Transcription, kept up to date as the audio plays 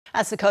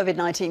As the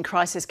COVID-19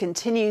 crisis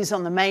continues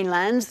on the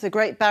mainland, the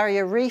Great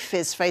Barrier Reef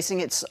is facing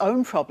its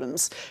own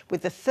problems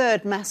with the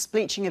third mass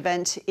bleaching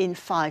event in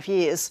 5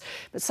 years.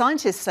 But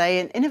scientists say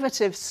an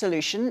innovative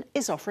solution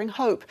is offering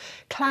hope.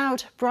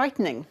 Cloud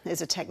brightening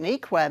is a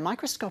technique where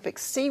microscopic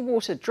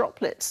seawater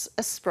droplets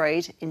are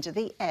sprayed into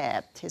the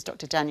air. Here's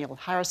Dr. Daniel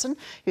Harrison,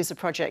 who's a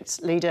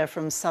project leader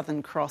from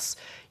Southern Cross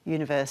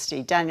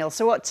University. Daniel,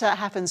 so what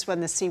happens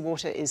when the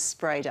seawater is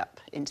sprayed up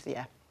into the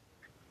air?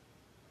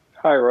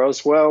 Hi,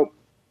 Ros. Well,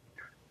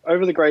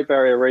 over the Great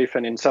Barrier Reef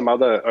and in some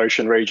other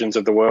ocean regions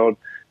of the world,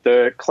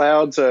 the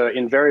clouds are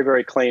in very,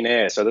 very clean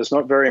air. So there's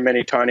not very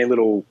many tiny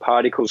little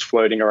particles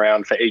floating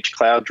around for each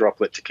cloud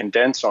droplet to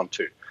condense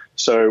onto.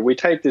 So we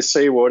take this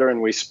seawater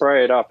and we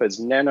spray it up as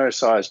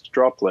nano-sized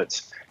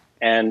droplets,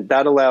 and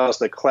that allows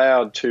the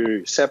cloud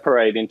to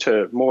separate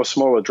into more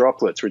smaller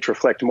droplets, which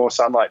reflect more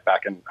sunlight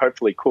back and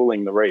hopefully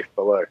cooling the reef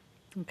below.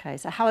 Okay,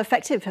 so how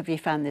effective have you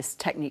found this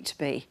technique to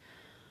be?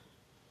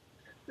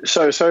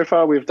 So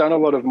far we've done a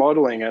lot of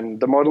modelling, and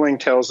the modelling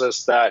tells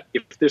us that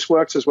if this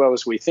works as well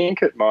as we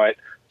think it might,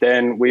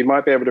 then we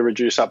might be able to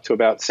reduce up to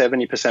about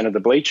 70% of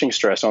the bleaching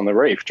stress on the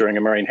reef during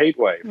a marine heat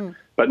wave.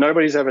 But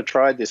nobody's ever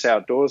tried this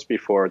outdoors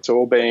before. It's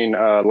all been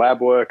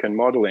lab work and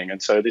modelling,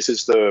 and so this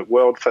is the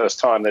world first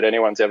time that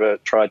anyone's ever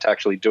tried to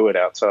actually do it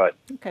outside.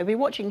 Okay, we're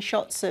watching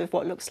shots of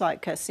what looks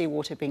like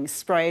seawater being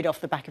sprayed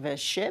off the back of a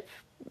ship.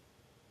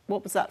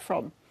 What was that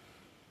from?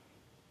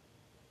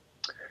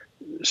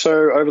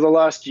 So over the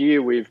last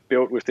year, we've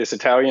built with this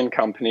Italian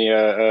company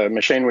a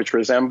machine which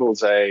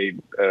resembles a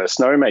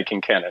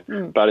snowmaking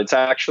cannon, but it's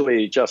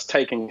actually just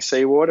taking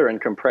seawater and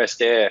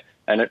compressed air,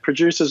 and it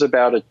produces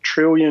about 1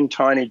 trillion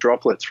tiny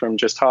droplets from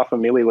just half a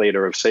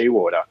milliliter of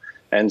seawater.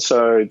 And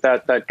so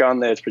that gun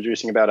there is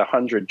producing about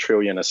 100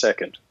 trillion a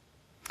second.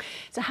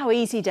 So how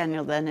easy,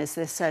 Daniel, then, is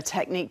this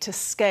technique to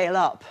scale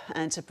up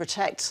and to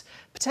protect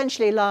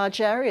potentially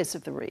large areas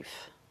of the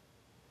reef?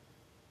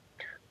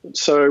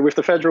 So with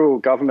the federal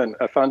government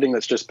funding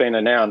that's just been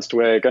announced,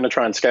 we're going to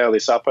try and scale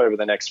this up over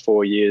the next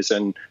 4 years.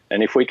 And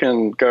if we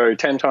can go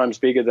 10 times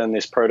bigger than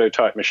this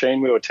prototype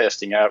machine we were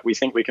testing out, we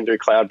think we can do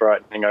cloud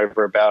brightening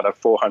over about a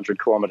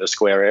 400-kilometre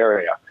square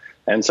area.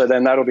 And so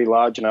then that'll be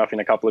large enough in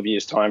a couple of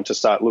years' time to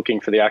start looking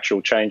for the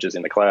actual changes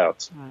in the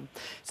clouds. Right.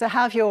 So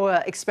how have your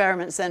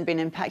experiments then been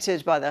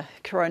impacted by the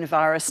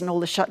coronavirus and all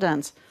the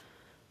shutdowns?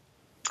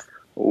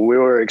 We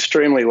were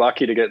extremely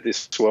lucky to get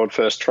this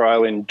world-first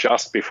trial in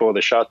just before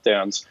the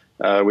shutdowns.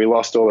 We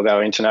lost all of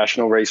our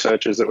international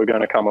researchers that were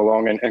going to come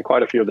along, and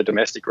quite a few of the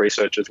domestic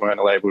researchers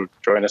weren't able to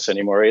join us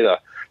anymore either.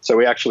 So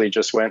we actually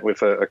just went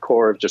with a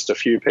core of just a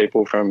few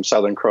people from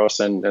Southern Cross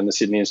and the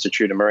Sydney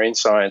Institute of Marine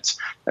Science,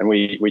 and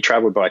we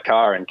travelled by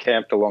car and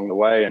camped along the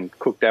way and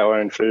cooked our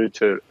own food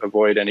to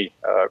avoid any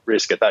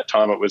risk. At that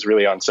time, it was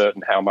really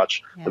uncertain how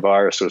much the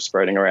virus was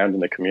spreading around in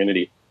the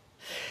community.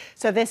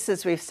 So this,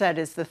 as we've said,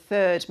 is the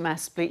third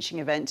mass bleaching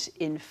event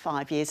in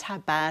 5 years. How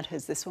bad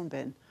has this one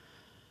been?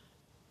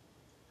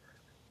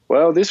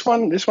 Well, this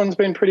one's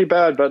been pretty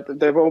bad, but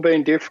they've all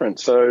been different.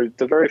 So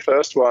the very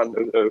first one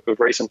of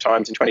recent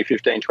times in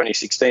 2015,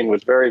 2016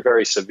 was very,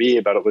 very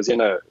severe, but it was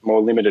in a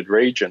more limited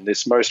region.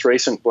 This most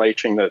recent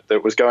bleaching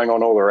that was going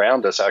on all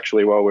around us,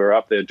 actually, while we were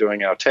up there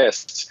doing our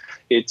tests,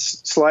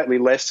 it's slightly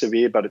less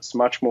severe, but it's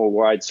much more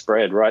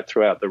widespread right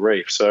throughout the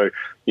reef. So,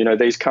 you know,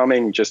 these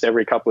coming just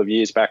every couple of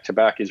years back to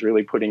back is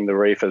really putting the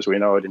reef as we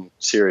know it in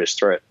serious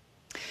threat.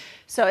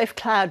 So if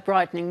cloud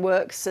brightening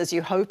works as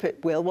you hope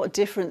it will, what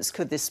difference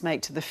could this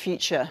make to the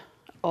future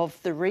of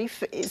the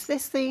reef? Is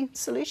this the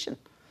solution?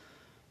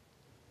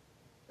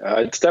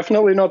 It's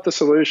definitely not the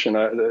solution.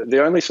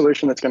 The only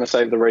solution that's going to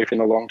save the reef in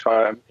the long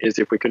time is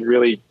if we can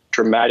really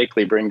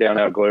dramatically bring down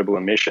our global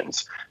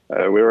emissions.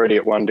 We're already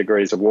at 1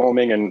 degree of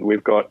warming, and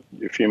we've got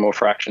a few more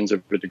fractions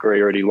of a degree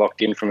already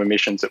locked in from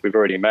emissions that we've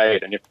already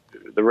made. And if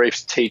the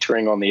reef's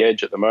teetering on the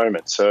edge at the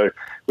moment. So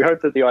we hope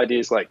that the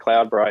ideas like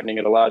cloud brightening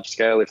at a large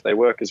scale, if they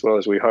work as well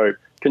as we hope,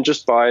 can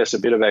just buy us a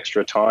bit of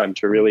extra time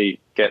to really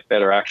get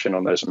better action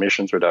on those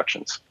emissions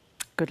reductions.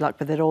 Good luck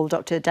with it all.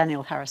 Dr.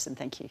 Daniel Harrison,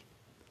 thank you.